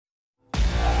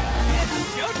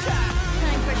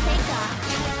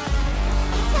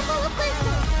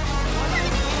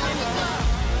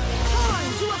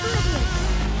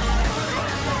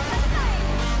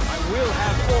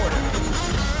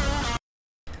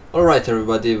Alright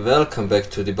everybody, welcome back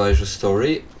to the Baizhu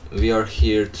story. We are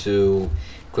here to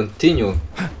continue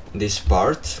this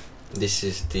part. This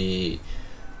is the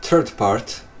third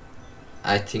part.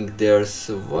 I think there's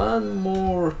one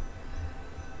more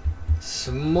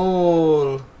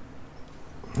small...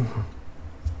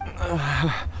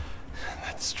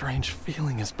 That strange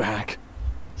feeling is back.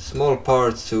 Small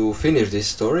part to finish this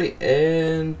story,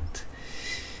 and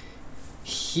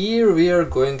here we are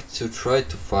going to try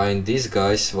to find this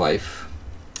guy's wife.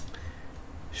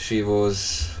 She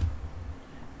was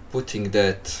putting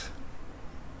that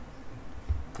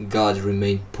God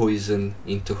remained poison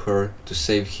into her to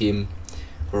save him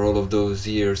for all of those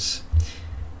years,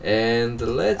 and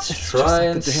let's try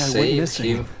and save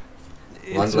him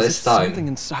one last time. Something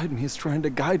inside me is trying to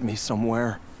guide me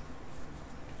somewhere.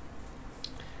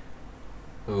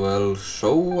 Well,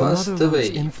 show us the way.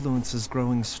 Another influence is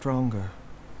growing stronger.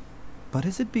 But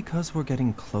is it because we're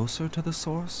getting closer to the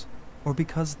source? Or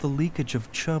because the leakage of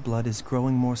Che blood is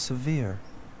growing more severe?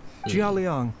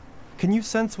 Jialiang, can you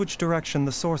sense which direction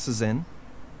the source is in?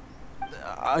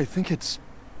 I think it's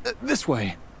this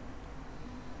way.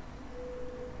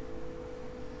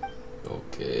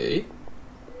 Okay.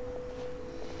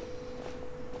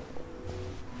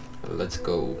 Let's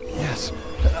go. Yes,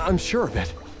 I'm sure of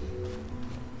it.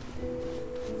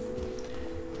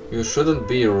 You shouldn't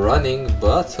be running,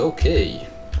 but okay.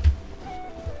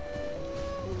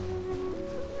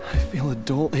 I feel a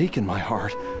dull ache in my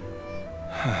heart.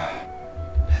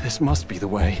 This must be the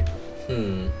way.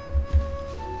 We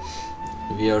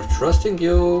are trusting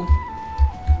you.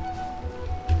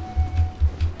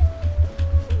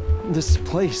 This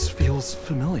place feels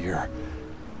familiar.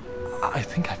 I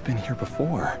think I've been here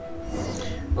before.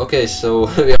 Okay, so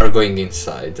we are going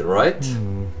inside, right?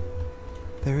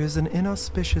 There is an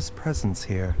inauspicious presence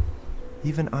here.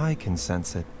 Even I can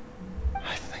sense it.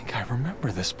 I think I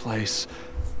remember this place.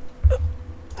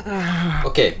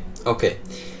 Okay.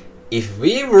 If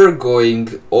we were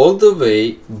going all the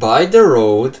way by the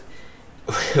road,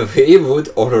 we would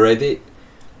already...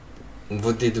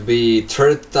 Would it be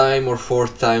third time or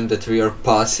fourth time that we are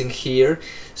passing here?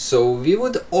 So we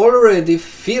would already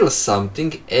feel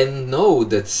something and know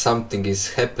that something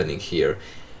is happening here.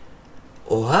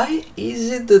 Why is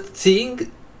it the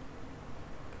thing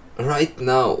right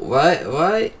now?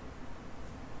 Why?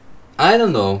 I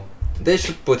don't know. They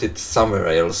should put it somewhere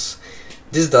else.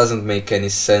 This doesn't make any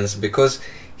sense, because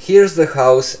here's the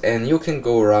house and you can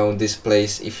go around this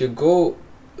place. If you go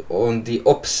on the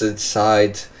opposite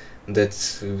side that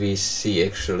we see,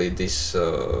 actually this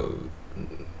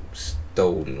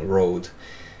stone road,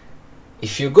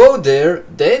 if you go there,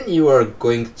 then you are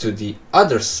going to the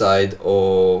other side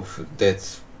of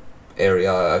that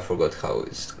area. I forgot how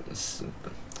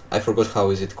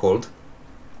is it called.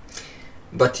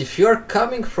 But if you are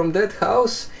coming from that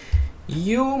house,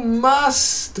 you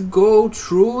must go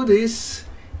through this,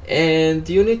 and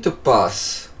you need to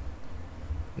pass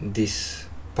this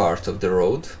part of the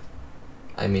road.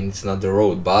 I mean, it's not the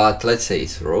road, but let's say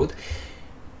it's the road.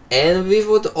 And we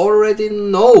would already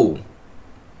know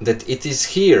that it is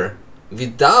here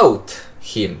without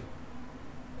him.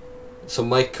 So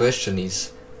my question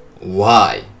is,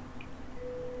 why?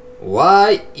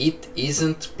 Why it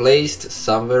isn't placed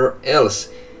somewhere else?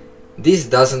 This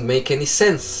doesn't make any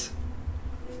sense.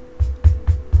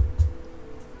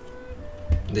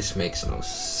 This makes no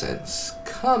sense.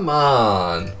 Come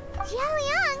on.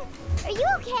 Jialiang, are you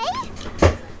okay?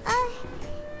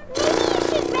 Maybe you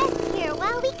should rest here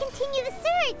while we continue the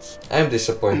search. I'm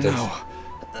disappointed. No,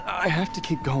 I have to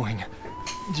keep going.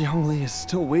 Jiangli is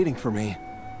still waiting for me.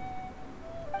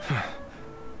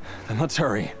 Then let's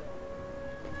hurry.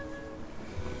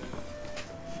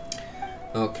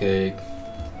 Okay.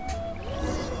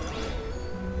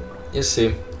 You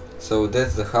see, so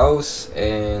that's the house,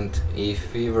 and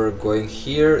if we were going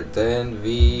here, then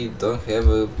we don't have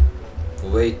a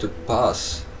way to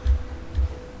pass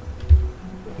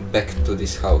back to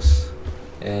this house.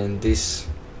 And this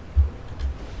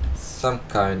some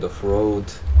kind of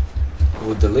road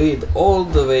would lead all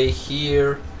the way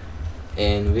here,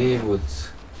 and we would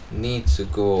need to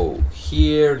go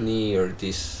here near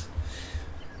this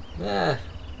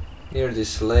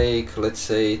lake, let's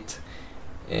say it.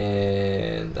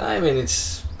 And I mean,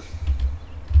 it's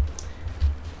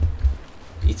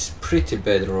pretty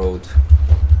bad road,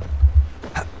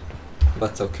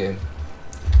 but okay.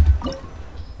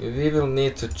 We will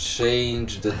need to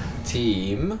change the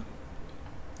team.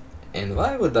 And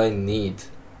why would I need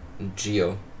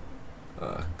Geo?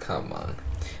 Come on.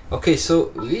 Okay,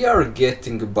 so we are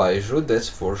getting Baizhu, that's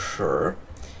for sure.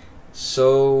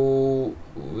 So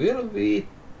will we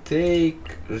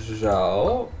take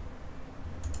Zhao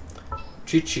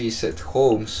Chichi is at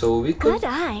home, so we could, Good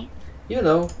eye. you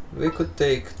know, we could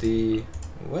take the...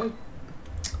 What?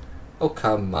 Oh,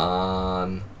 come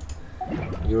on.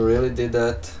 You really did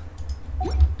that?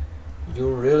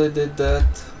 You really did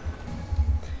that?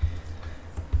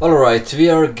 Alright, we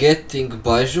are getting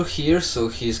Baizhu here, so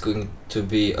he's going to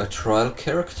be a trial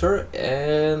character,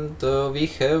 and we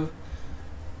have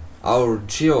our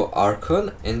Geo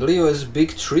Archon and Liyue's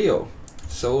big trio.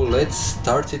 So let's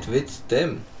start it with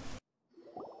them.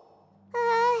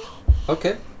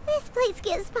 Okay. This place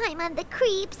gives Paimon the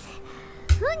creeps.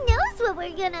 Who knows what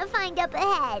we're gonna find up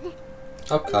ahead?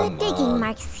 Oh, come The digging on.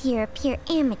 marks here appear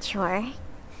amateur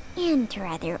and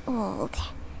rather old.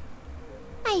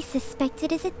 I suspect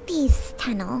it is a thieves'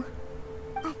 tunnel.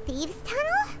 A thieves'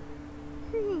 tunnel?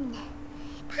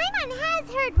 Paimon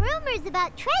has heard rumors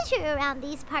about treasure around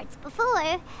these parts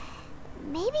before.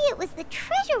 Maybe it was the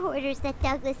treasure hoarders that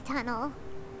dug this tunnel.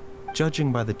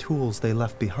 Judging by the tools they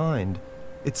left behind,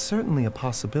 it's certainly a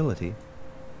possibility.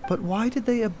 But why did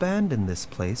they abandon this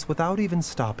place without even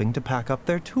stopping to pack up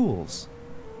their tools?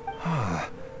 I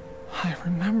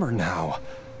remember now.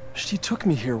 She took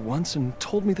me here once and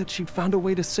told me that she'd found a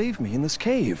way to save me in this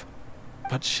cave.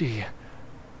 But she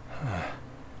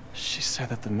said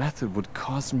that the method would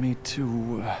cause me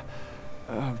to...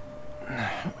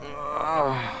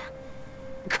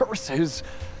 curses!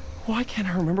 Why can't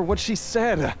I remember what she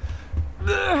said?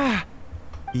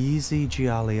 Easy,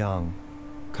 Jialiang.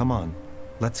 Come on,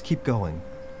 let's keep going.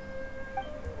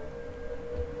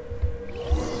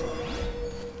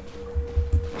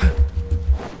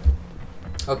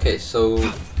 Okay, so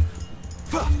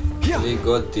we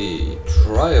got the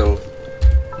trial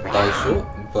Baizhu,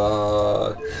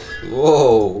 but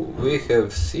whoa, we have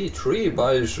C3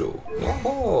 Baizhu.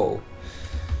 Oh,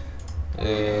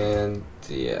 and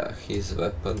yeah, his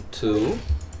weapon too.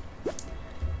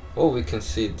 Oh, we can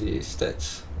see the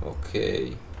stats.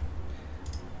 Okay,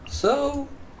 so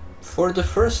for the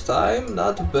first time,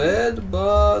 not bad,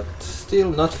 but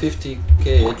still not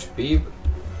 50k HP.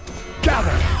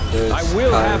 Gather! That's I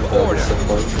will have order.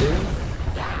 Disappointing.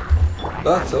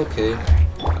 But okay.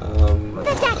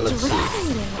 Let's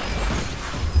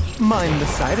see. Mind the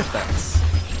side effects.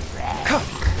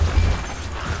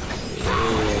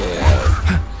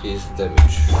 Yeah, his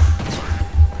damage.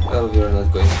 Well, we are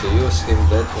not going to use him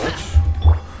that much.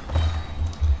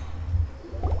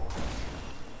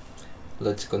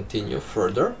 Let's continue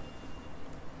further.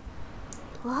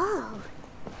 Whoa,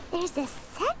 there's a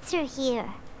sensor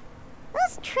here.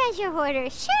 Those treasure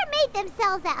hoarders sure made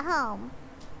themselves at home.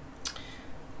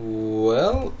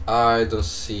 Well, I don't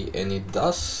see any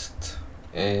dust,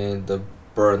 and the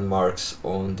burn marks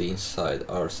on the inside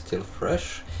are still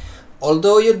fresh.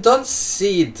 Although you don't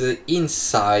see the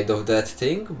inside of that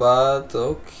thing, but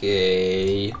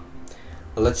okay.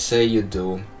 Let's say you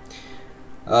do.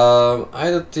 I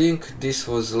don't think this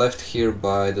was left here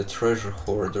by the treasure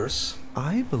hoarders.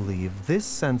 I believe this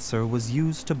sensor was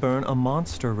used to burn a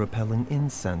monster-repelling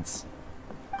incense.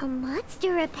 A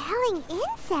monster repelling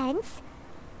incense?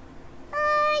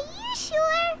 You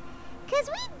sure? 'Cause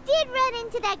we did run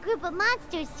into that group of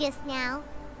monsters just now.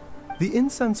 The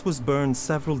incense was burned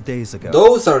several days ago.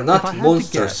 Those are If I not had to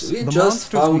monsters. guess, We the just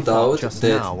monsters we found fought out just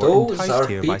that now were those enticed are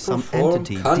here by people some from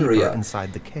entity deeper Canria.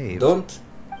 inside the cave. Don't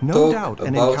No talk doubt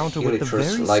an about encounter with the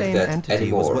villagers very like same that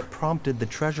entity was anymore. what prompted the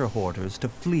treasure hoarders to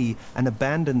flee and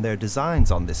abandon their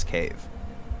designs on this cave.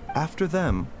 After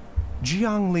them,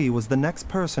 Jiang Li was the next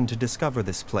person to discover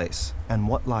this place and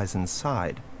what lies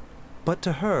inside. But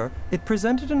to her, it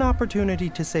presented an opportunity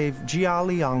to save Jia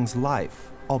Liang's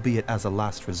life, albeit as a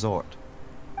last resort.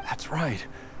 That's right.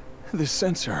 This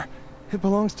sensor, it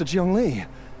belongs to Jiang Li.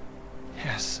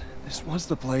 Yes, this was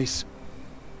the place.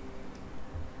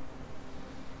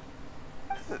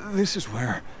 This is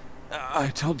where I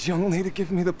told Jiang Li to give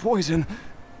me the poison.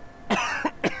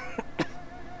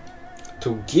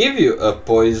 To give you a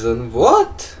poison?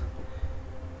 What?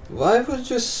 Why would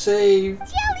you say,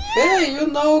 hey, you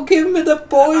know, give me the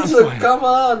poison, fine. come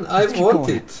on, I Let's keep want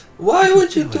going. it. Why I would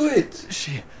can you feel do it?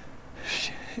 She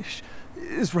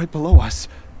is right below us,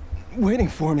 waiting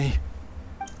for me.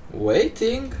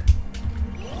 Waiting?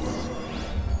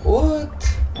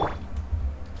 What?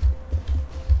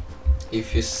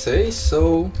 If you say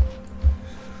so.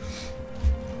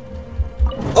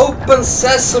 Open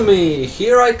sesame!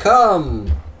 Here I come!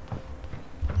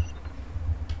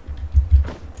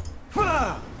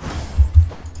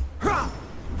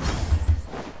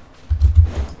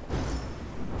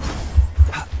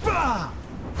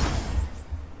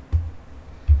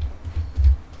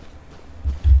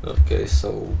 Okay,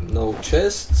 so no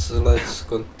chests, let's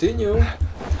continue.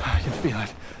 I can feel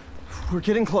it. We're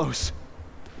getting close.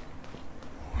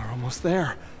 almost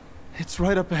there. It's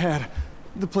right up ahead.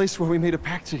 The place where we made a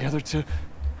pact together to...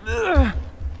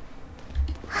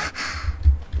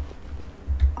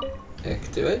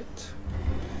 Activate.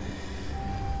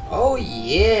 Oh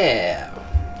yeah!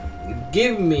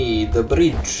 Give me the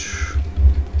bridge.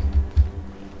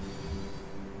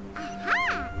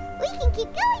 Aha! We can keep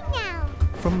going now!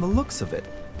 From the looks of it,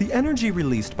 the energy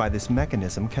released by this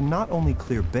mechanism can not only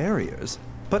clear barriers,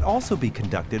 but also be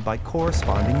conducted by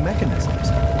corresponding mechanisms.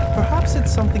 Perhaps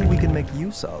it's something we can make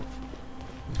use of.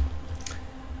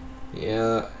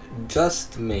 Yeah,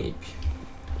 just maybe.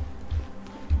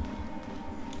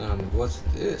 And what's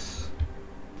this?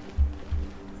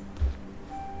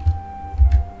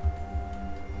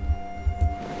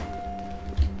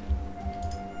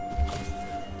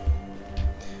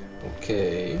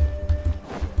 Okay.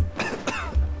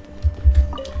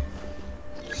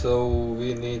 So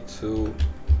we need to...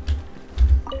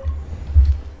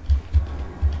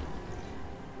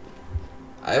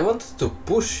 I wanted to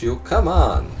push you, come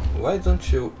on! Why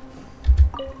don't you...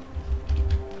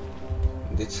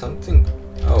 Did something...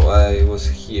 Oh, I was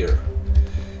here.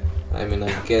 I mean,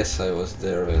 I guess I was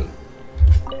there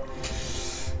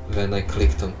when I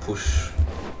clicked on push.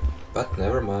 But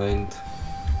never mind.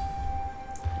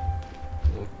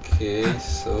 Okay,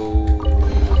 so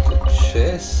the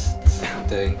chest,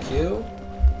 thank you.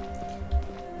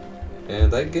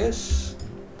 And I guess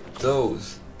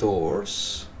those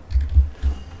doors.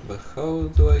 But how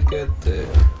do I get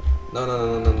there?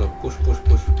 No, push.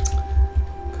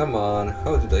 Come on,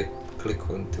 how did I click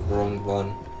on the wrong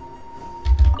one?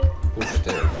 Push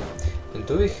there. And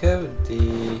do we have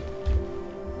the...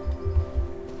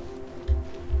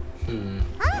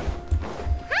 Huh?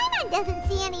 Paimon doesn't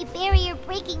see any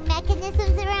barrier-breaking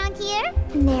mechanisms around here.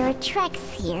 There are tracks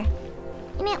here,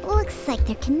 and it looks like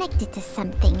they're connected to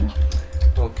something.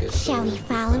 Okay, so Shall we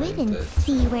follow it and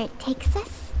see where it takes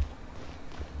us?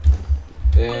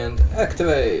 And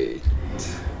activate.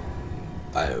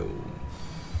 Boom.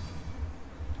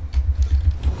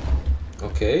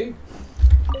 Okay.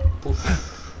 Push.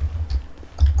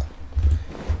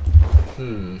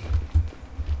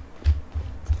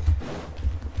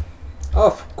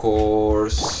 Of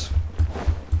course.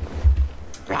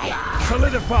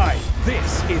 Solidify!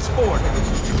 This is order!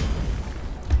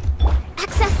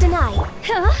 Access denied.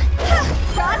 Huh?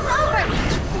 Cross over!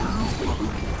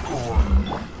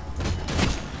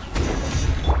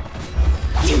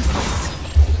 Useless.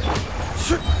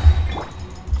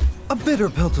 A bitter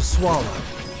pill to swallow.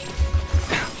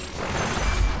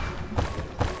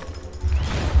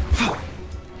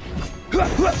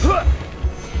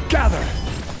 Gather!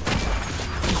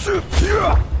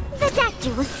 The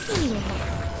doctor will see you now.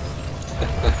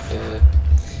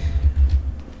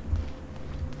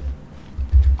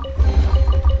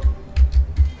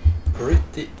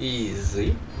 Pretty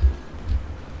easy.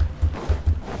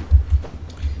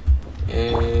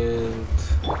 And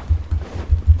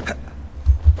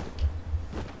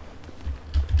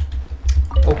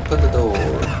open the door.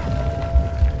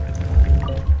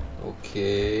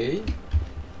 Okay.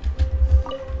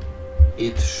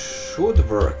 It should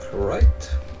work,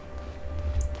 right?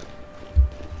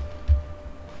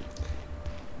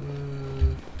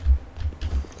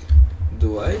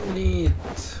 Do I need...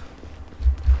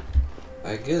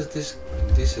 I guess this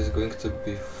is going to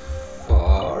be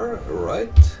far,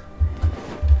 right?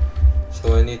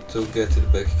 So I need to get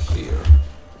it back here.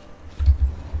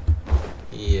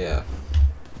 Yeah.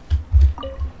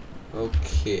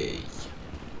 Okay.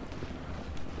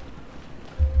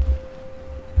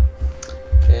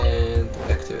 And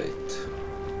activate.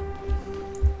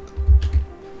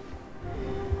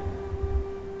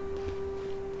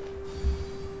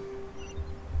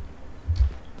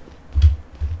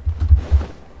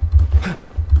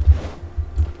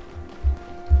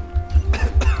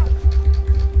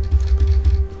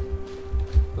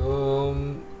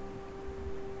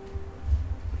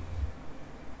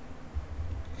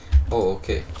 Oh,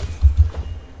 okay.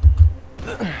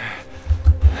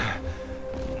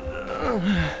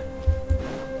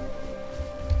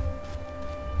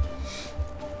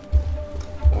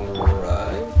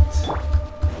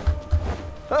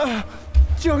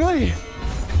 Jiangli!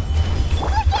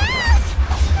 Look out!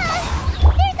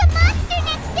 There's a monster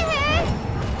next to her!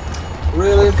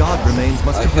 Really? God remains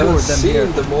must I have haven't lured them seen here.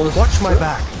 the monster. Watch my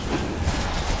back.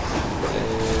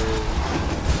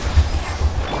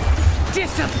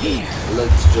 Disappear!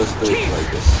 Let's just do it like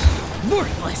this.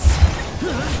 Worthless!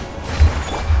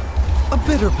 A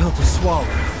bitter pill to swallow.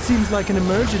 Seems like an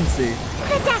emergency.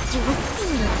 The doctor will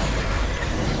see you.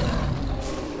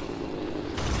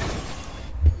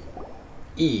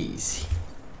 Easy.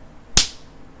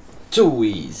 Too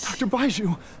easy. Dr.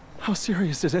 Baizhu, how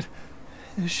serious is it?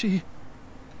 Is she...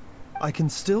 I can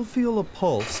still feel a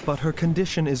pulse, but her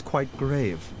condition is quite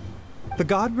grave. The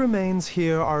god remains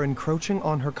here are encroaching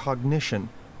on her cognition,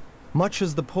 much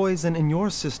as the poison in your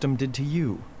system did to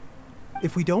you.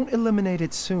 If we don't eliminate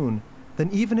it soon, then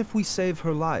even if we save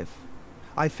her life,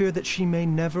 I fear that she may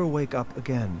never wake up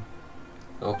again.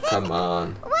 Oh, come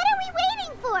on. What are we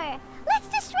waiting for? Let's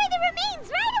destroy the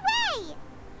remains right away!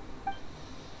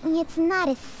 It's not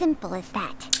as simple as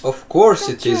that. Of course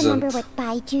Don't it you isn't. remember what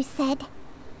Baizhu said?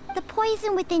 The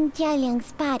poison within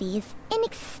Jialiang's body is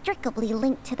inextricably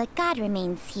linked to the god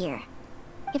remains here.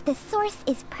 If the source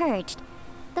is purged,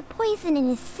 the poison in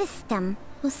his system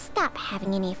will stop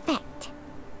having any effect.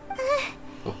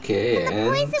 Okay, The and...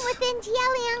 poison within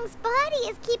Jialiang's body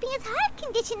is keeping his heart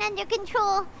condition under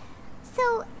control.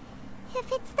 So,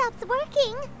 if it stops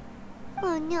working...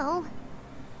 Oh no.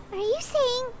 Are you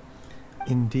saying...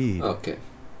 Indeed. Okay.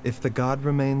 If the god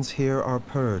remains here are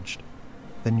purged,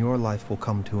 then your life will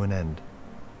come to an end.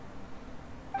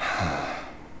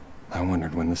 I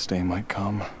wondered when this day might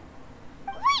come.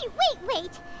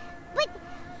 Wait! But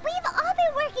we've all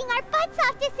been working our butts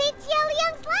off to save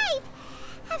Jialiang's life!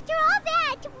 After all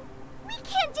that, we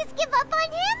can't just give up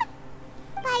on him!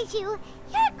 Baizhu,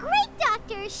 you're a great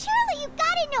doctor! Surely you've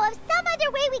gotta know of some other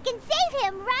way we can save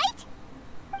him, right?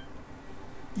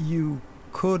 You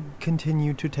could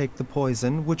continue to take the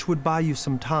poison, which would buy you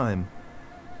some time.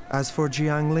 As for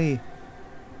Jiang Li,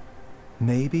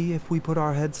 maybe if we put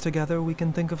our heads together, we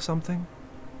can think of something?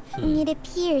 It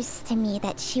appears to me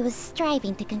that she was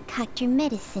striving to concoct your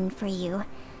medicine for you,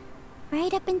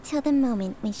 right up until the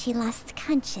moment when she lost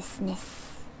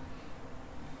consciousness.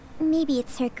 Maybe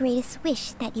it's her greatest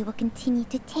wish that you will continue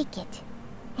to take it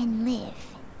and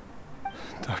live.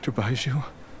 Dr. Baizhu,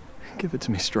 give it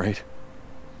to me straight.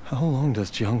 How long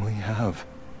does Jiang Li have?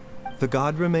 The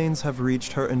god remains have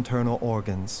reached her internal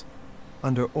organs.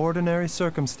 Under ordinary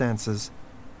circumstances,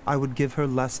 I would give her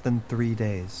less than 3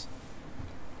 days.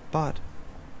 But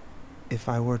if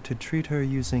I were to treat her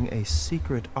using a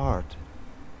secret art...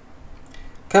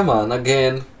 Come on,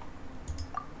 again.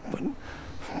 But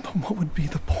what would be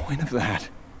the point of that?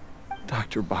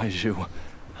 Dr. Baizhu,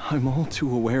 I'm all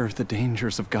too aware of the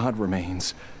dangers of god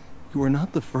remains. You are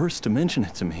not the first to mention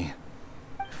it to me.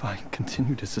 If I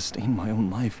continue to sustain my own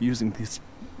life using this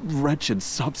wretched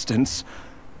substance,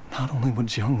 not only would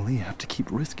Jiang Li have to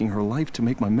keep risking her life to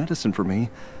make my medicine for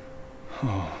me,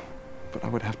 but I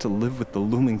would have to live with the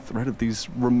looming threat of these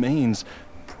remains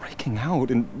breaking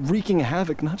out and wreaking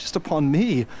havoc not just upon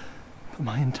me, but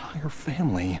my entire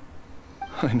family.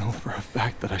 I know for a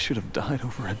fact that I should have died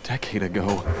over a decade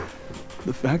ago.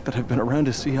 The fact that I've been around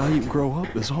to see how you grow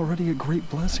up is already a great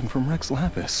blessing from Rex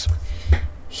Lapis.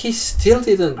 He still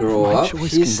didn't grow If my up.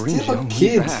 choice He's can bring still a Jiang Li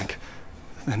kid. back,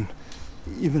 then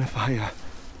even if I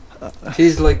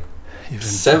He's like even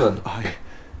 7. if I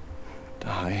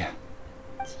die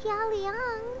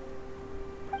Jialiang.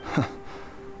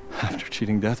 after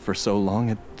cheating death for so long,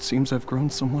 it seems I've grown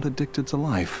somewhat addicted to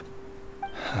life.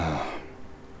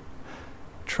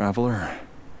 Traveler,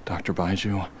 Dr.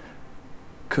 Baizhu,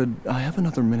 could I have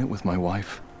another minute with my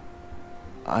wife?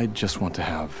 I just want to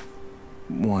have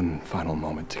one final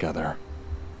moment together.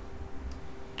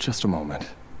 Just a moment.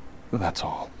 That's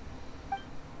all.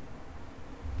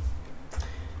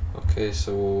 Okay,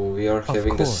 so we are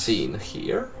having a course. scene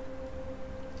here.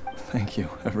 Thank you,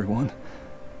 everyone.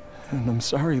 And I'm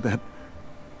sorry that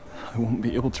I won't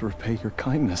be able to repay your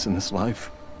kindness in this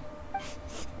life.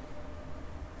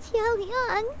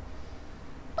 Jialiang.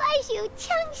 Baizhu,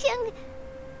 Changsheng.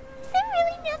 Is there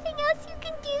really nothing else you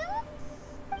can do?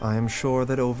 I am sure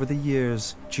that over the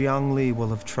years, Jiang Li will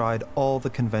have tried all the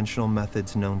conventional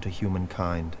methods known to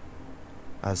humankind.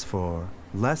 As for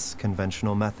less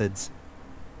conventional methods,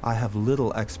 I have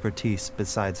little expertise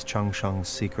besides Changsheng's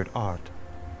secret art.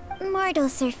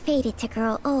 Mortals are fated to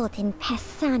grow old and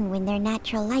pass on when their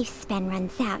natural lifespan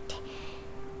runs out.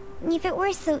 If it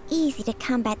were so easy to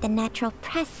combat the natural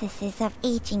processes of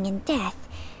aging and death,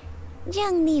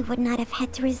 Jiang Li would not have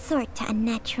had to resort to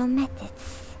unnatural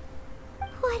methods.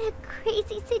 What a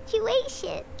crazy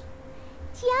situation!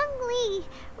 Jiang Li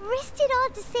risked it all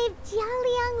to save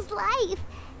Jialiang's life,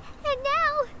 and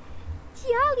now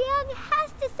Jialiang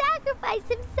has to sacrifice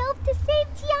himself to save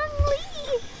Jiang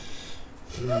Li!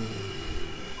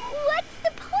 What's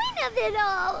the point of it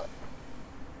all?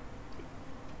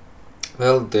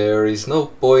 Well, there is no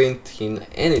point in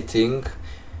anything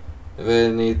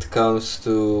when it comes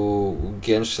to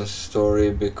Genshin's story,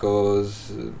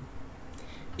 because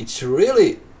it's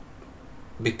really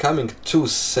becoming too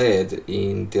sad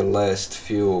in the last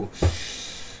few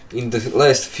in the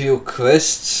last few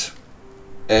quests,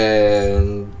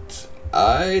 and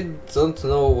I don't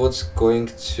know what's going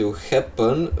to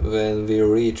happen when we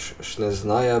reach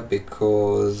Snezhnaya,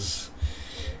 because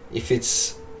if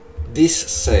it's this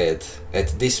sad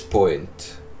at this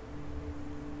point,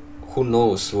 who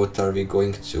knows what are we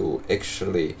going to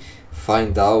actually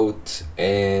find out,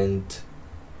 and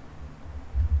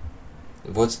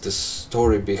what's the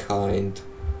story behind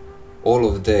all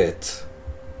of that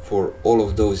for all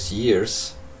of those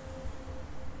years.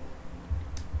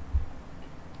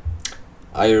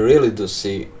 I really do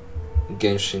see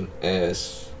Genshin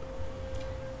as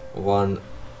one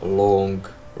long,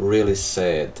 really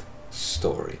sad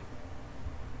story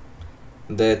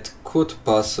that could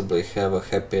possibly have a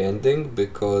happy ending,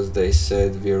 because they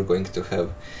said we are going to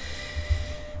have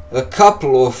a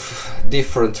couple of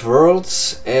different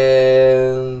worlds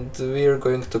and we are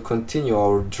going to continue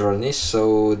our journey,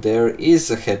 so there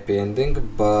is a happy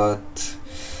ending, but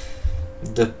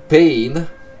the pain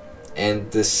and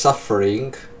the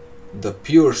suffering, the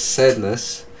pure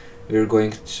sadness we're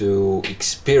going to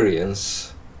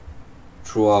experience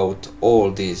throughout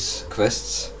all these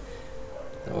quests,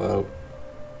 well,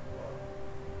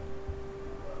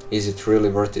 is it really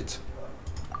worth it?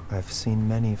 I've seen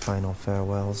many final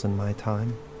farewells in my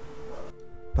time,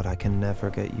 but I can never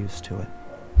get used to it.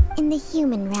 In the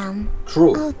human realm,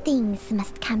 True. all things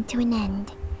must come to an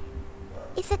end.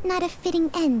 Is it not a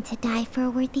fitting end to die for a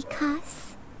worthy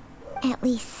cause? At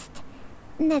least,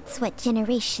 that's what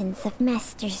generations of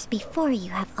masters before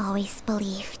you have always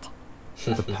believed.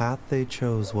 The path they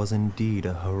chose was indeed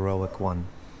a heroic one.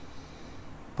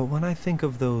 But when I think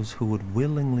of those who would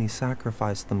willingly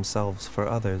sacrifice themselves for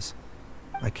others,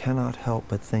 I cannot help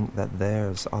but think that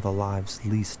theirs are the lives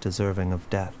least deserving of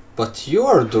death. But you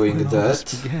are doing When all this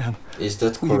that. began, Is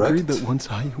that we correct? agreed that once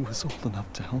I was old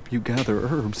enough to help you gather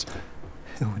herbs,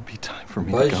 it would be time for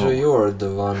me to go. Baizhu, you are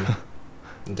the one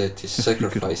that is If you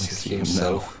could only sacrificing see him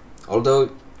himself. Although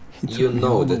He took you me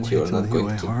know all the that way you are to not going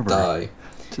Liyue to Harbor die,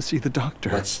 to see the doctor,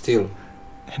 but still,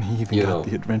 and he even you got know.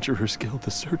 the Adventurers Guild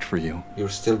to search for you. you're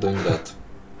still doing that.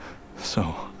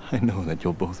 So, I know that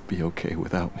you'll both be okay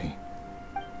without me.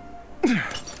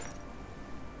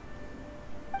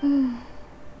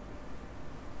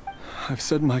 I've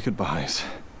said my goodbyes.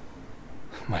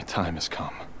 My time has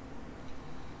come.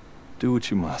 Do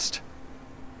what you must.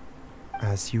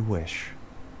 As you wish.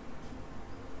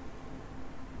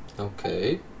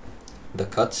 Okay. The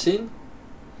cutscene?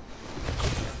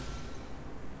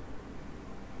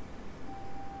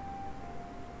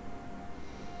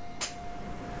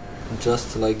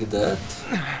 Just like that?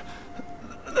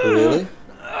 Really?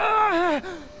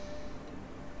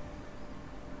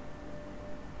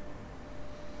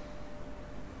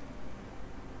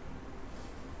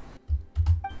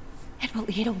 It will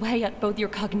eat away at both your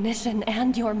cognition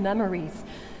and your memories.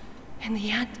 In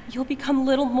the end, you'll become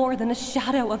little more than a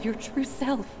shadow of your true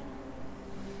self.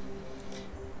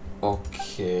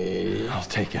 Okay. I'll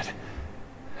take it.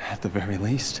 At the very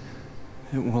least,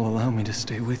 it will allow me to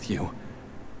stay with you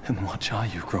and watch how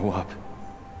you grow up.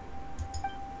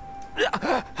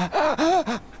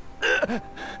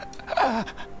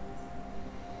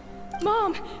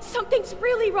 Mom, something's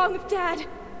really wrong with Dad.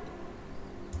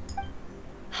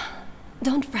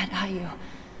 Don't fret, Ayu.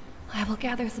 I will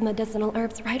gather some medicinal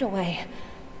herbs right away.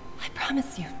 I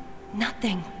promise you,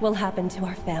 nothing will happen to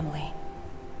our family.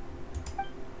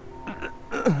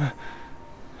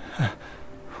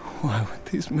 Why would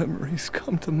these memories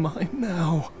come to mind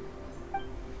now?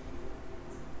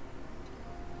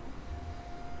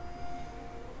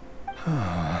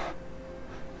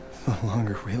 The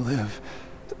longer we live,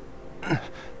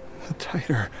 the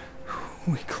tighter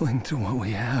we cling to what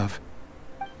we have.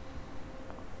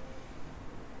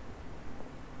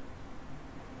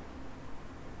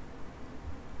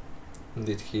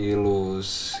 Did he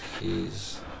lose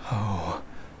his... Oh,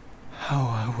 how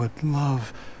I would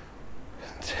love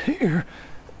to hear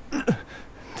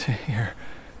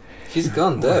He's your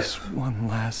gone voice deaf. one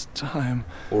last time.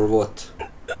 Or what?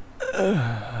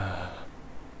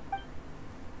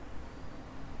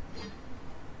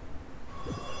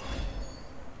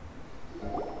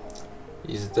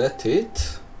 Is that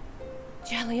it?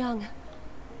 Jialiang.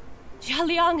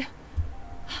 Jialiang.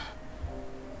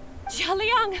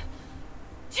 Jialiang.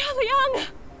 Jialiang.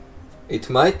 It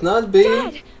might not be.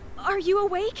 Dad, are you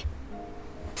awake?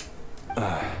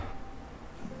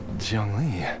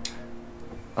 Jiangli,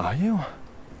 are you?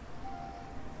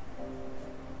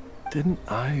 Didn't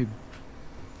I...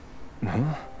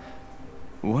 Huh?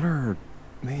 What are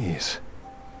these?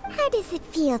 How does it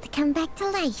feel to come back to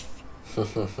life?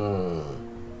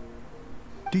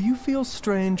 Do you feel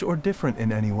strange or different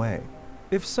in any way?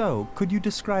 If so, could you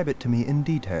describe it to me in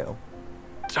detail?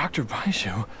 Dr.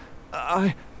 Baizhu,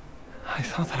 I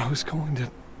thought that I was going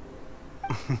to...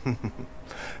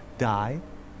 Die?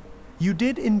 You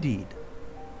did indeed.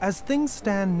 As things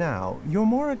stand now, you're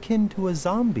more akin to a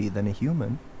zombie than a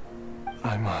human.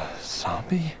 I'm a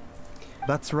zombie?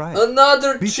 That's right.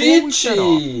 Another Before we set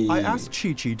off, Chi-Chi! I asked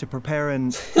Chi-Chi to prepare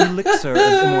an elixir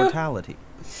of immortality.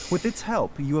 With its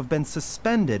help, you have been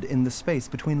suspended in the space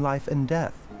between life and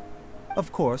death.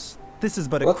 Of course, this is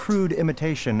but a What? crude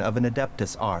imitation of an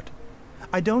Adeptus art.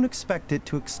 I don't expect it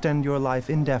to extend your life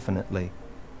indefinitely.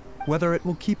 Whether it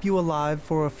will keep you alive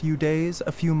for a few days,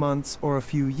 a few months, or a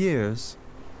few years,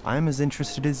 I am as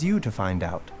interested as you to find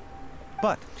out.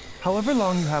 But, however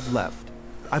long you have left,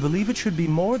 I believe it should be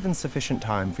more than sufficient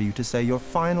time for you to say your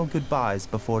final goodbyes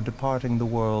before departing the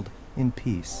world in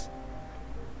peace.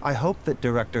 I hope that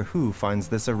Director Hu finds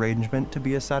this arrangement to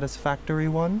be a satisfactory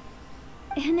one.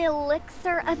 An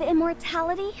elixir of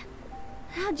immortality?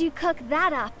 How'd you cook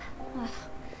that up? Ugh.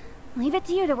 Leave it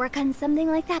to you to work on something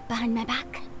like that behind my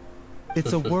back.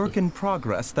 It's a work in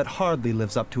progress that hardly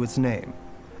lives up to its name,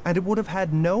 and it would have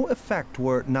had no effect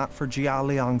were it not for Jia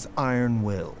Liang's iron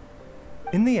will.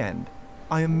 In the end,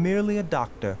 I am merely a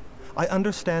doctor. I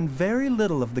understand very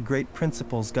little of the great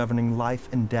principles governing life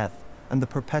and death and the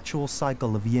perpetual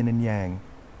cycle of yin and yang.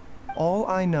 All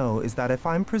I know is that if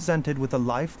I'm presented with a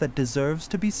life that deserves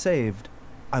to be saved,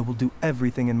 I will do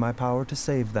everything in my power to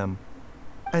save them.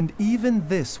 And even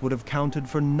this would have counted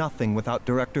for nothing without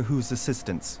Director Hu's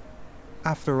assistance.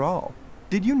 After all,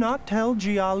 did you not tell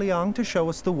Jia Liang to show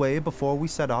us the way before we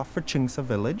set off for Qingsa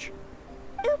village?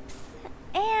 Oops.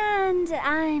 And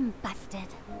I'm busted.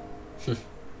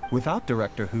 Without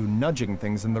Director Hu nudging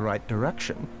things in the right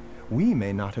direction, we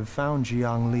may not have found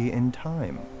Jiangli in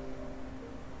time.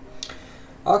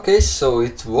 Okay, so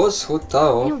it was Hu No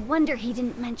Tao. wonder he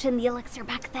didn't mention the elixir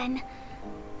back then.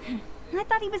 I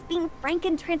thought he was being frank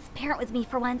and transparent with me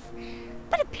for once,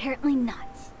 but apparently not.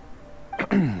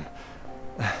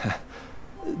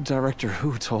 Director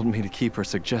Hu told me to keep her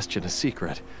suggestion a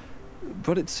secret,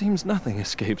 but it seems nothing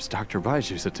escapes Dr.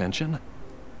 Baizhu's attention.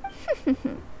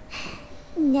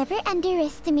 Never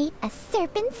underestimate a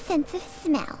serpent's sense of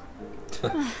smell.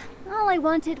 All I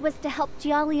wanted was to help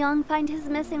Jia Liang find his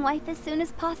missing wife as soon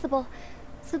as possible,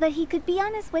 so that he could be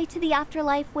on his way to the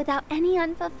afterlife without any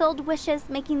unfulfilled wishes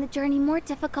making the journey more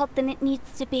difficult than it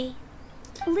needs to be.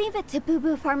 Leave it to Boo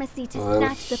Boo Pharmacy to Well,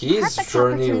 snatch the his perfect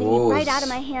journey opportunity was right out of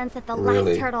my hands at the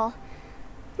really- last hurdle.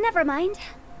 Never mind.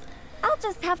 I'll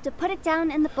just have to put it down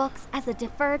in the books as a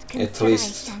deferred At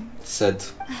least consideration. said.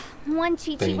 One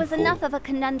Chi-Chi was painful. enough of a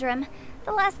conundrum.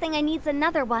 The last thing I need's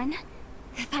another one.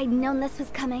 If I'd known this was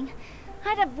coming,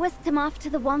 I'd have whisked him off to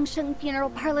the Wangsheng funeral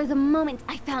parlor the moment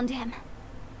I found him.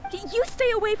 You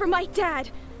stay away from my dad!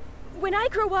 When I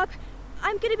grow up,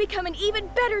 I'm gonna become an even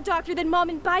better doctor than Mom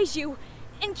and Baizhu,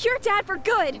 and cure Dad for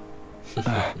good!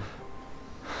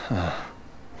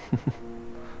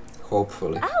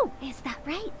 Hopefully. Oh, is that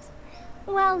right?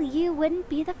 Well, you wouldn't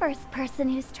be the first person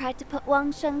who's tried to put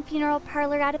Wangsheng funeral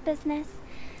parlor out of business.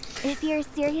 If you're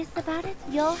serious about it,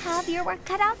 you'll have your work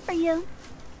cut out for you.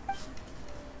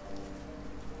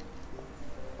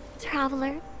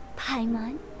 Traveler,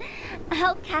 Paimon,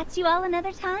 I'll catch you all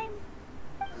another time.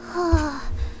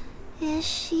 Is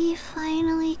she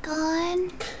finally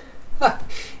gone?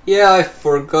 Yeah, I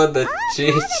forgot that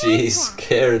Chi-Chi is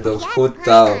scared of Hu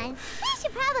Tao. We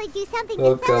should probably do something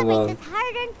Oh, to come celebrate on. this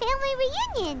hard-earned family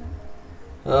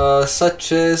reunion.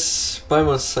 Such as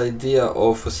Paimon's idea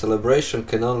of a celebration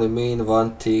can only mean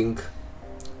one thing: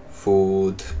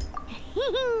 food.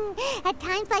 At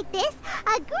times like this,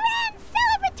 a grand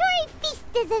celebratory feast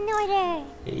is in order.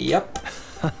 Yep.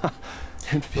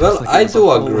 It feels Well, like I it was do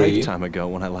a whole agree. lifetime ago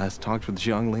when I last talked with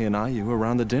Jiangli and Liyue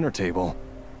around the dinner table.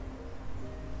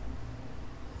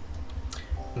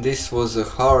 This was a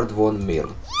hard-won meal.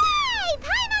 Yay!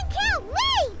 Paimon can't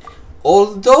wait!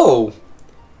 Although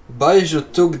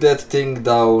Baizhu took that thing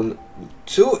down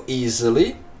too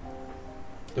easily,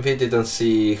 we didn't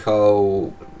see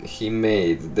how he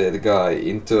made that guy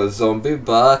into a zombie,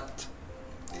 but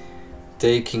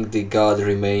taking the god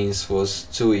remains was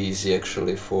too easy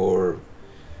actually for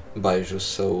Baizhu,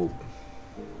 so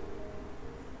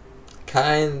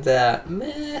kinda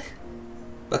meh,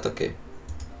 but okay.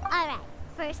 Alright,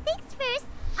 first things first,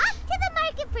 off to the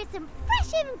market for some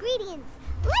fresh ingredients.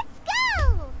 Let's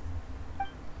go!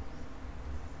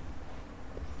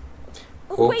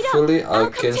 Wait up! Hopefully I I'll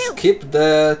come can too. skip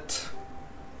that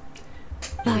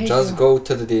and just Baizhu, go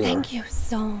to the dinner. Thank you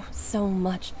so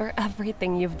much for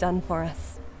everything you've done for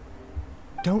us.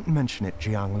 Don't mention it,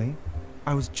 Jiangli.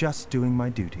 I was just doing my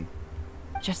duty.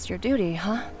 Just your duty,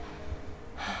 huh?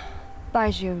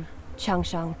 Baizhu,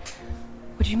 Changsheng,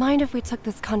 would you mind if we took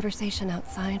this conversation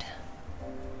outside?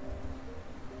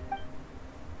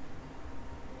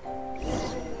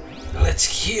 Let's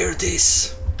hear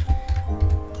this.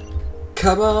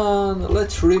 Come on,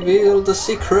 let's reveal the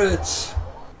secrets.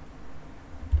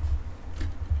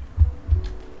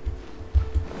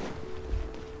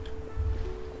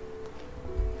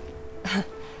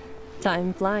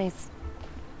 Time flies.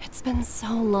 It's been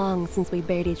so long since we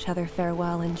bade each other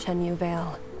farewell in Chenyu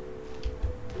Vale.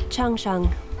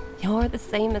 Changsheng, you're the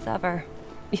same as ever.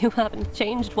 You haven't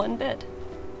changed one bit.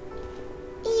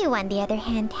 You, on the other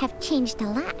hand, have changed a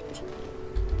lot.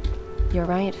 You're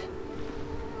right.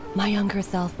 My younger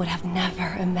self would have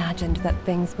never imagined that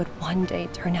things would one day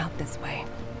turn out this way.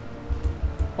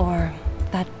 Or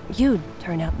that you'd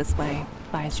turn out this way,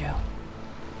 Baizhu.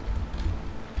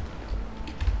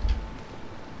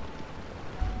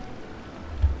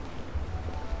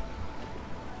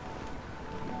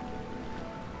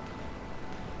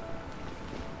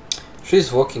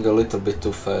 She's walking a little bit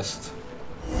too fast.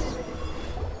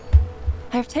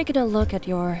 I've taken a look at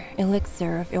your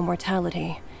elixir of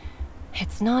immortality.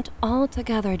 It's not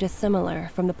altogether dissimilar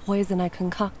from the poison I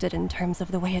concocted in terms of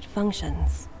the way it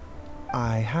functions.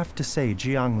 I have to say,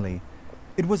 Jiangli,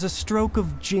 it was a stroke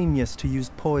of genius to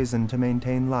use poison to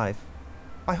maintain life.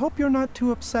 I hope you're not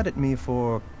too upset at me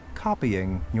for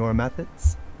copying your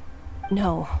methods.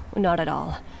 No, not at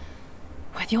all.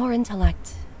 With your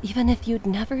intellect, even if you'd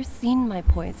never seen my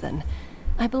poison,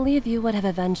 I believe you would have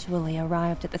eventually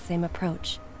arrived at the same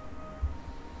approach.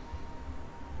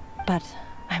 But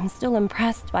I'm still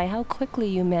impressed by how quickly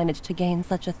you managed to gain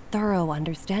such a thorough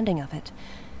understanding of it.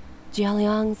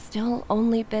 Jialiang's still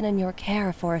only been in your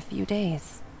care for a few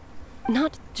days.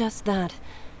 Not just that,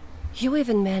 you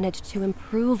even managed to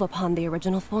improve upon the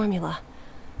original formula.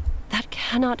 That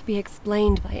cannot be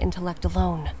explained by intellect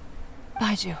alone.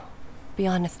 Baizhu, be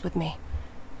honest with me.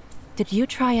 Did you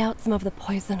try out some of the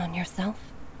poison on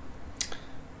yourself?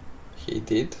 He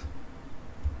did.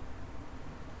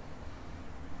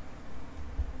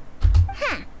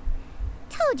 Huh.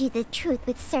 Told you the truth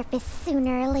would surface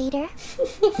sooner or later.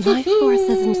 Life force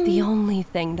isn't the only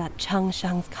thing that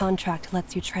Changsheng's contract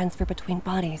lets you transfer between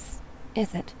bodies,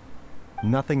 is it?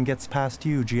 Nothing gets past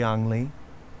you, Jiangli.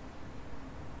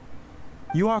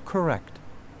 You are correct.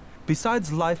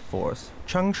 Besides life force,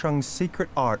 Changsheng's secret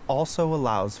art also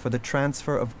allows for the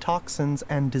transfer of toxins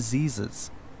and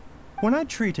diseases. When I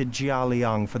treated Jia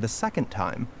Liang for the second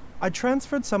time, I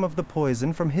transferred some of the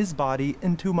poison from his body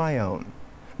into my own.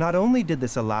 Not only did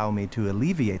this allow me to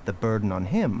alleviate the burden on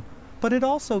him, but it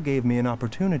also gave me an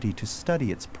opportunity to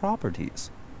study its properties.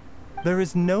 There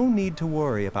is no need to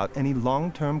worry about any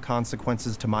long-term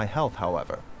consequences to my health,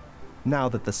 however. Now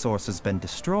that the source has been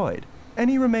destroyed,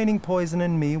 any remaining poison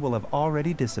in me will have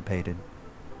already dissipated.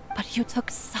 But you took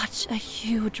such a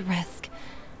huge risk.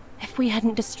 If we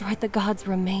hadn't destroyed the god's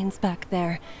remains back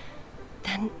there,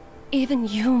 then even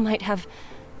you might have...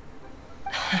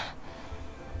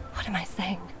 What am I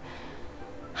saying?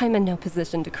 I'm in no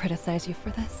position to criticize you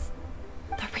for this.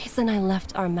 The reason I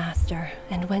left our master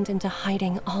and went into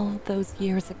hiding all those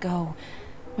years ago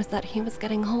was that he was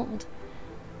getting old.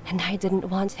 And I didn't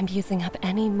want him using up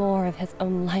any more of his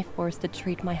own life force to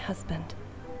treat my husband.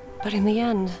 But in the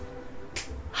end,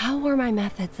 how were my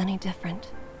methods any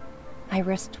different? I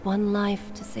risked one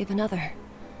life to save another.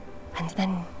 And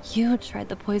then you tried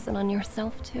the poison on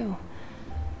yourself too.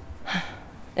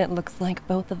 It looks like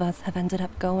both of us have ended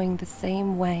up going the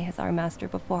same way as our master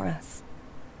before us.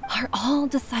 Are all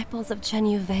disciples of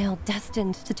Chenyu Vale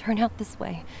destined to turn out this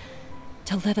way?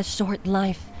 To live a short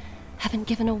life, having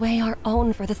given away our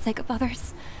own for the sake of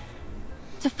others?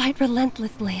 To fight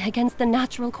relentlessly against the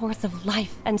natural course of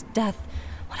life and death,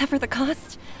 whatever the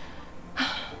cost?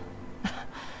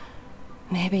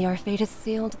 Maybe our fate is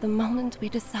sealed the moment we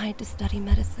decide to study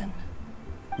medicine.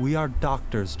 We are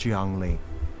doctors, Jiangli.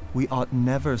 We ought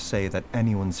never say that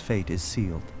anyone's fate is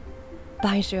sealed.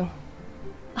 Baizhu,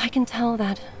 I can tell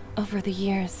that, over the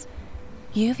years,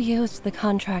 you've used the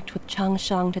contract with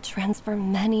Changsheng to transfer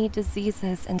many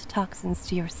diseases and toxins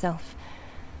to yourself.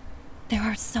 There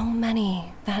are so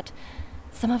many that,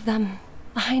 some of them,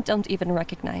 I don't even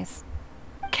recognize.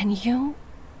 Can you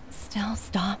still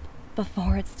stop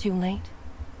before it's too late?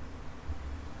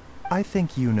 I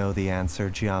think you know the answer,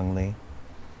 Jiangli.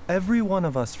 Every one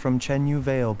of us from Chenyu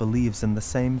Vale believes in the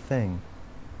same thing.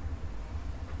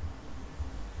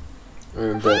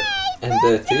 And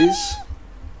that is...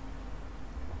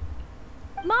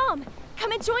 Mom,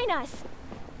 come and join us.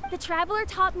 The Traveler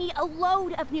taught me a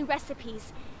load of new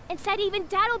recipes, and said even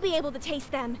Dad will be able to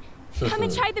taste them. Come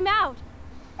and try them out.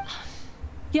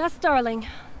 Yes, darling.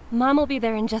 Mom will be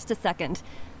there in just a second.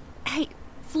 Hey,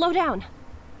 slow down.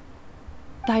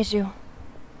 Baizhu,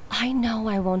 I know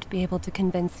I won't be able to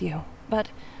convince you, but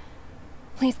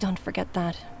please don't forget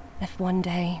that if one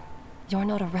day you're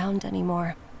not around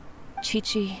anymore,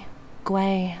 Chi-Chi,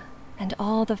 Gui, and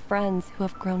all the friends who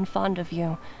have grown fond of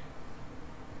you,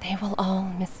 they will all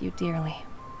miss you dearly.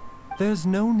 There's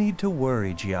no need to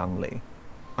worry, Jiangli.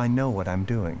 I know what I'm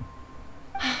doing.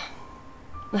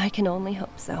 I can only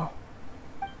hope so.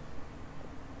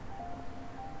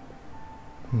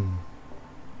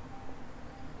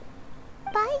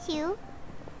 Baizhu,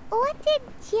 what did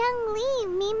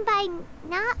Jiangli mean by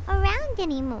not around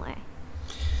anymore?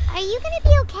 Are you gonna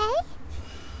be okay?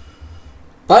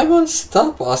 Paimon,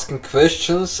 stop asking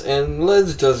questions and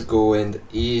let's just go and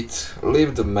eat.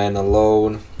 Leave the man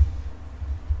alone.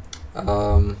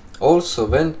 Also,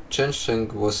 when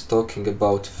Chensheng was talking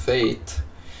about fate,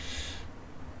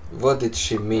 what did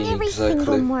she mean Every exactly?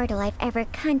 single mortal I've ever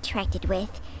contracted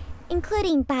with,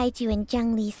 including Baizhu and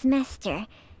Zhengli's master,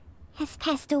 has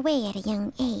passed away at a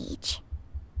young age.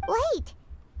 Wait,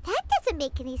 that doesn't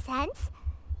make any sense.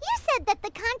 You said that the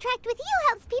contract with you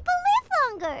helps people live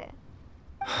longer.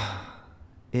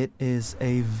 It is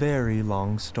a very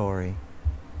long story.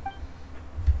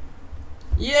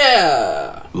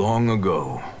 Yeah! Long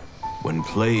ago, when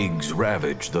plagues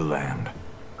ravaged the land,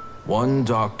 one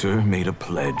doctor made a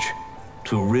pledge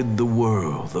to rid the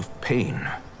world of pain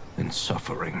and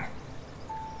suffering.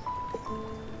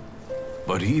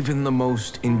 But even the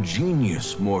most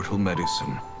ingenious mortal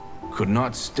medicine could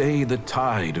not stay the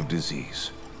tide of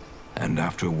disease. And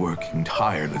after working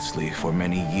tirelessly for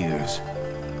many years,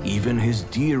 even his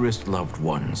dearest loved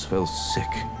ones fell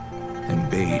sick and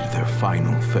bade their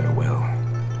final farewell.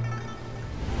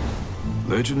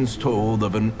 Legends told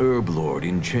of an herb lord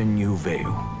in Chenyu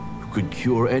Vale who could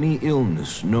cure any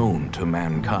illness known to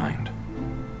mankind.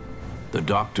 The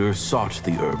doctor sought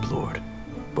the herb lord,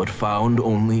 but found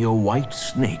only a white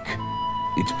snake,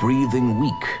 its breathing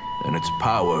weak and its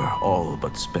power all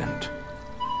but spent.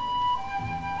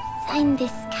 Sign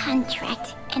this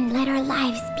contract and let our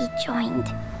lives be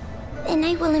joined. Then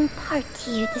I will impart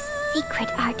to you the secret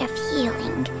art of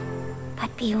healing.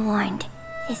 But be warned,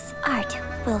 this art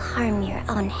will harm your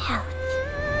own health.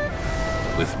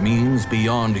 With means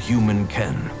beyond human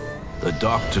ken, the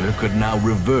doctor could now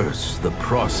reverse the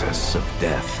process of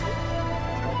death.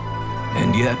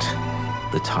 And yet,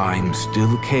 the time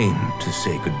still came to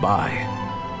say goodbye.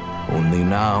 Only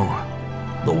now,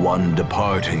 the one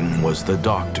departing was the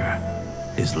doctor,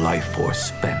 his life force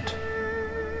spent.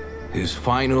 His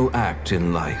final act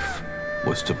in life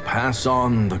was to pass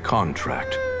on the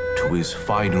contract to his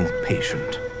final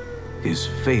patient, his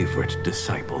favorite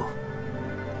disciple.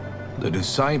 The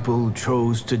disciple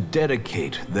chose to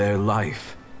dedicate their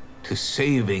life to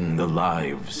saving the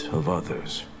lives of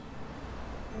others.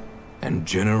 And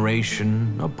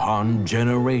generation upon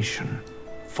generation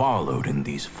followed in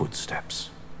these footsteps.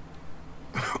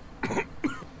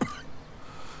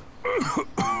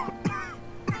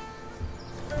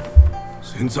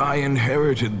 Since I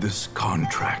inherited this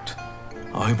contract,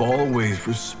 I've always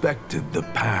respected the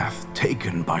path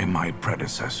taken by my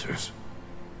predecessors,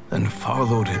 and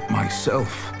followed it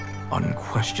myself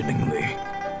unquestioningly.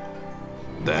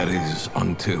 That is,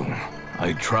 until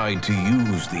I tried to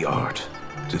use the art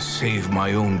to save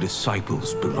my own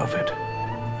disciple's beloved.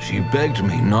 She begged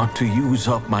me not to use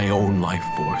up my own life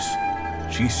force.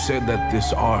 She said that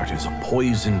this art is a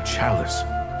poison chalice,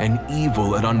 an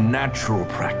evil and unnatural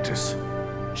practice.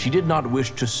 She did not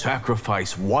wish to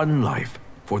sacrifice one life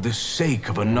for the sake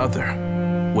of another,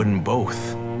 when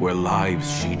both were lives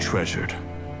she treasured.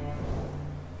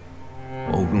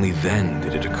 Only then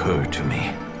did it occur to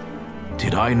me.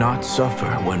 Did I not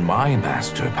suffer when my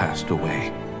master passed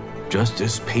away, just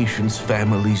as patients'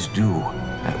 families do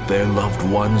at their loved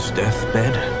one's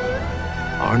deathbed?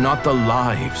 Are not the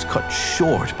lives cut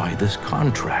short by this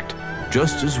contract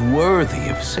just as worthy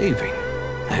of saving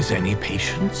as any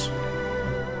patients?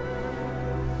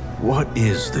 What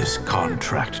is this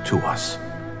contract to us?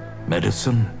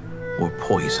 Medicine or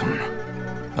poison?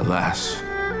 Alas,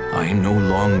 I no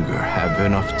longer have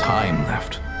enough time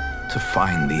left to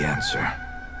find the answer.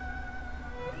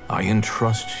 I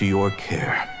entrust to your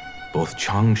care both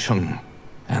Changsheng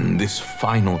and this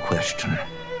final question.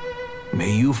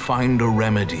 May you find a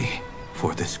remedy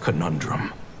for this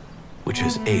conundrum, which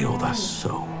has ailed us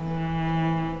so.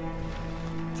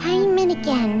 Time and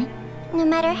again, no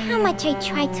matter how much I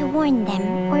try to warn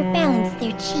them or balance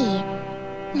their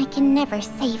chi, I can never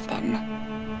save them.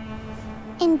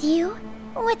 And you?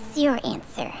 What's your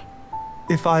answer?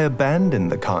 If I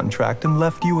abandoned the contract and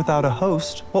left you without a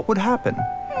host, what would happen?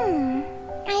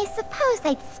 I suppose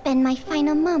I'd spend my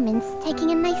final moments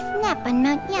taking a nice nap on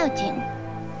Mount Yaojin.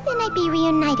 Then I'd be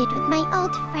reunited with my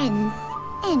old friends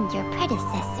and your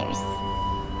predecessors.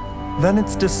 Then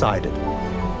it's decided.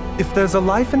 If there's a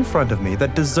life in front of me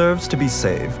that deserves to be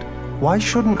saved, why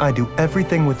shouldn't I do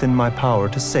everything within my power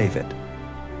to save it?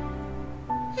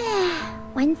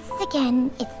 Once again,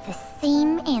 it's the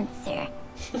same answer.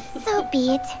 So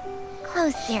be it.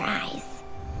 Close your eyes.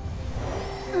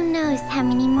 Who knows how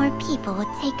many more people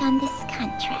will take on this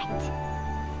contract?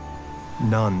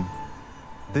 None.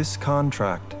 This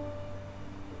contract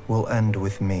will end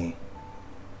with me.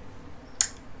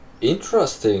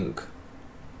 Interesting.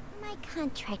 My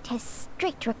contract has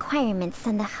strict requirements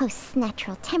on the host's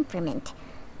natural temperament.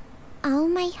 All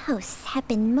my hosts have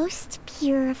been most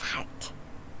pure of heart.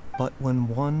 But when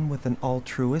one with an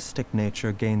altruistic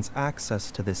nature gains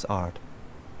access to this art,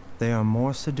 they are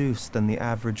more seduced than the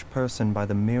average person by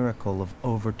the miracle of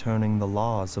overturning the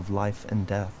laws of life and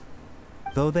death.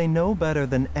 Though they know better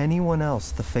than anyone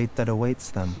else the fate that awaits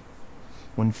them,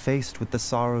 when faced with the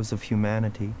sorrows of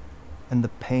humanity and the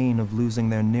pain of losing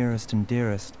their nearest and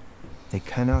dearest, they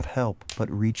cannot help but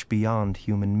reach beyond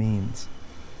human means.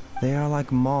 They are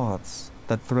like moths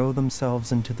that throw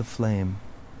themselves into the flame,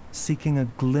 seeking a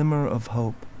glimmer of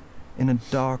hope in a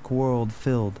dark world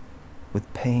filled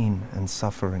with pain and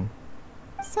suffering.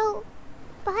 So,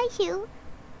 Baizhu,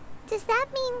 does that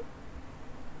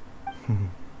mean...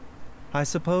 I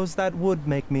suppose that would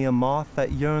make me a moth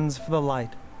that yearns for the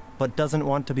light, but doesn't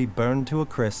want to be burned to a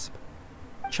crisp.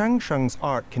 Changsheng's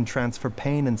art can transfer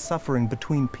pain and suffering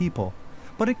between people,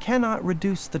 but it cannot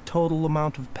reduce the total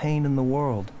amount of pain in the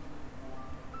world.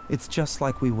 It's just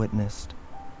like we witnessed.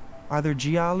 Either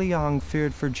Jia Liang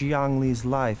feared for Jiang Li's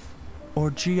life, or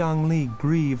Jiang Li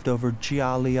grieved over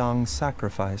Jia Liang's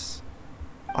sacrifice.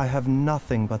 I have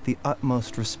nothing but the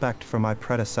utmost respect for my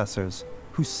predecessors,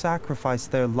 who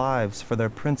sacrificed their lives for their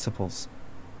principles.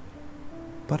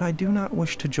 But I do not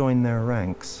wish to join their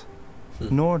ranks,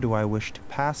 nor do I wish to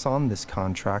pass on this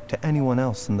contract to anyone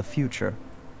else in the future.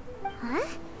 Huh?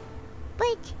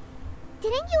 But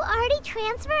didn't you already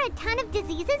transfer a ton of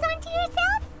diseases onto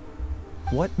yourself?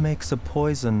 What makes a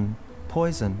poison,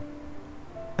 poison?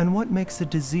 And what makes a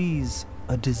disease,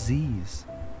 a disease?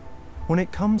 When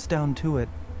it comes down to it,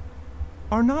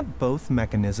 are not both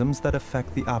mechanisms that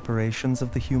affect the operations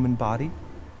of the human body?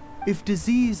 If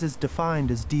disease is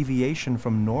defined as deviation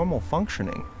from normal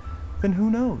functioning, then who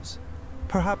knows?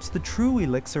 Perhaps the true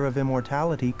elixir of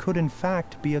immortality could in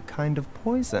fact be a kind of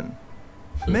poison.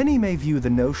 Many may view the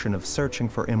notion of searching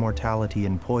for immortality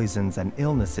in poisons and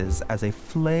illnesses as a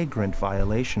flagrant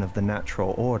violation of the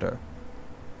natural order.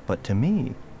 But to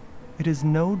me, it is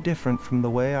no different from the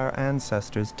way our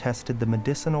ancestors tested the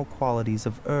medicinal qualities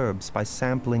of herbs by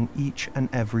sampling each and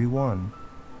every one.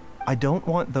 I don't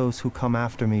want those who come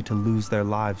after me to lose their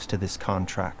lives to this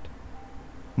contract.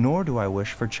 Nor do I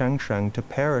wish for Changsheng to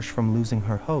perish from losing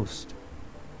her host.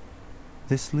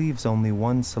 This leaves only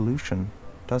one solution,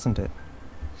 doesn't it?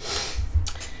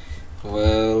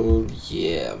 Well,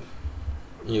 yeah.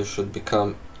 You should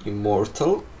become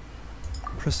immortal.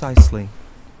 Precisely.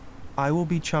 I will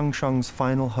be Changsheng's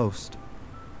final host,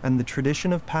 and the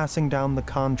tradition of passing down the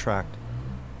contract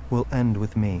will end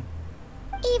with me.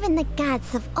 Even the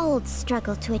gods of old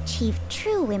struggle to achieve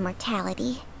true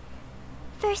immortality.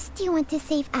 First you want to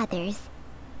save others,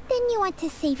 then you want to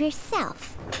save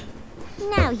yourself.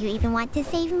 Now you even want to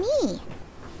save me.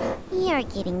 You're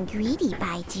getting greedy,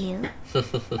 Baizhu.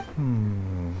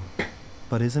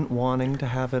 But isn't wanting to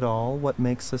have it all what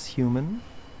makes us human?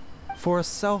 For a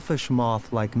selfish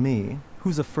moth like me,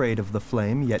 who's afraid of the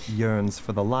flame yet yearns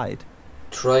for the light,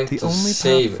 trying the to only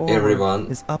save path everyone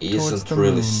is up towards isn't the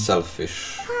really moon.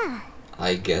 selfish,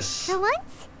 I guess. For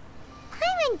once,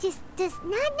 Paimon just does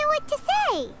not know what to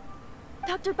say.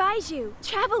 Dr. Baizhu,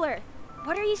 Traveler,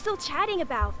 what are you still chatting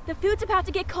about? The food's about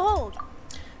to get cold.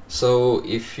 So,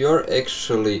 if you're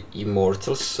actually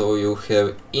immortal, so you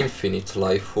have infinite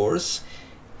life force,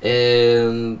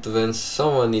 and when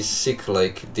someone is sick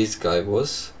like this guy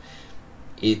was,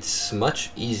 it's much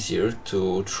easier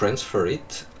to transfer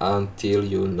it until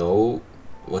you know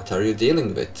what are you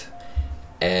dealing with.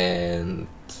 And,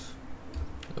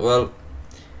 well,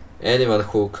 anyone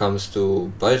who comes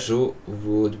to Baizhu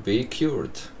would be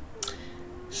cured.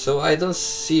 So I don't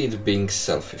see it being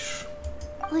selfish.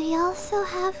 We also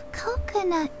have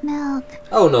coconut milk.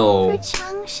 Oh no! For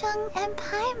Changsheng and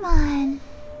Paimon.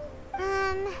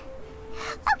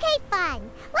 Okay,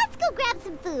 fine. Let's go grab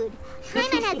some food.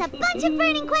 Paimon has a bunch of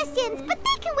burning questions, but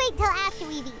they can wait till after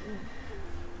we've eaten.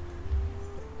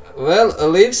 Well,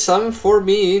 leave some for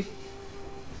me.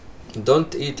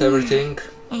 Don't eat everything.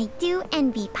 I do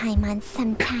envy Paimon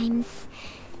sometimes.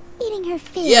 Eating her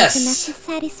food Yes! is enough to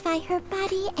satisfy her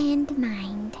body and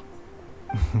mind.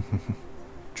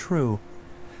 True.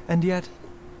 And yet,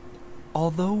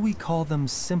 although we call them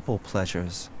simple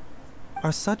pleasures,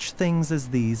 are such things as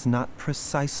these not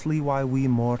precisely why we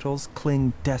mortals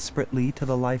cling desperately to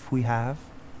the life we have?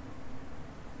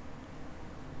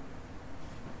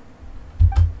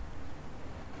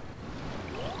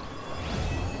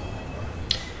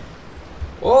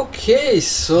 Okay,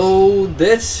 so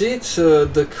that's it.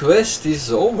 The quest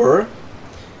is over.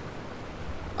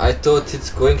 I thought it's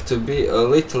going to be a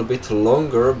little bit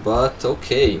longer, but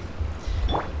okay.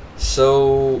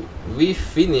 So we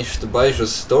finished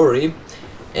Baizhu's story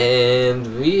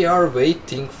and we are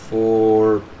waiting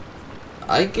for,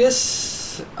 I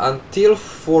guess, until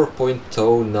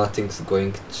 4.0 nothing's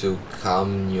going to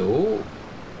come new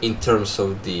in terms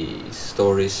of the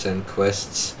stories and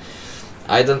quests.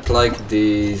 I don't like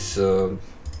these, so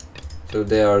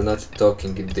they are not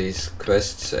talking in these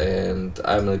quests, and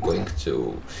I'm not going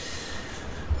to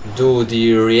do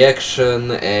the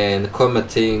reaction and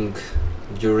commenting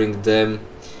during them.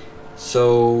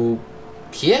 So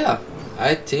yeah,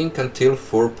 I think until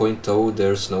 4.0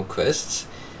 there's no quests,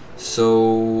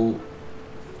 so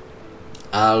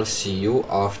I'll see you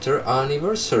after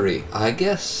anniversary, I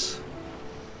guess.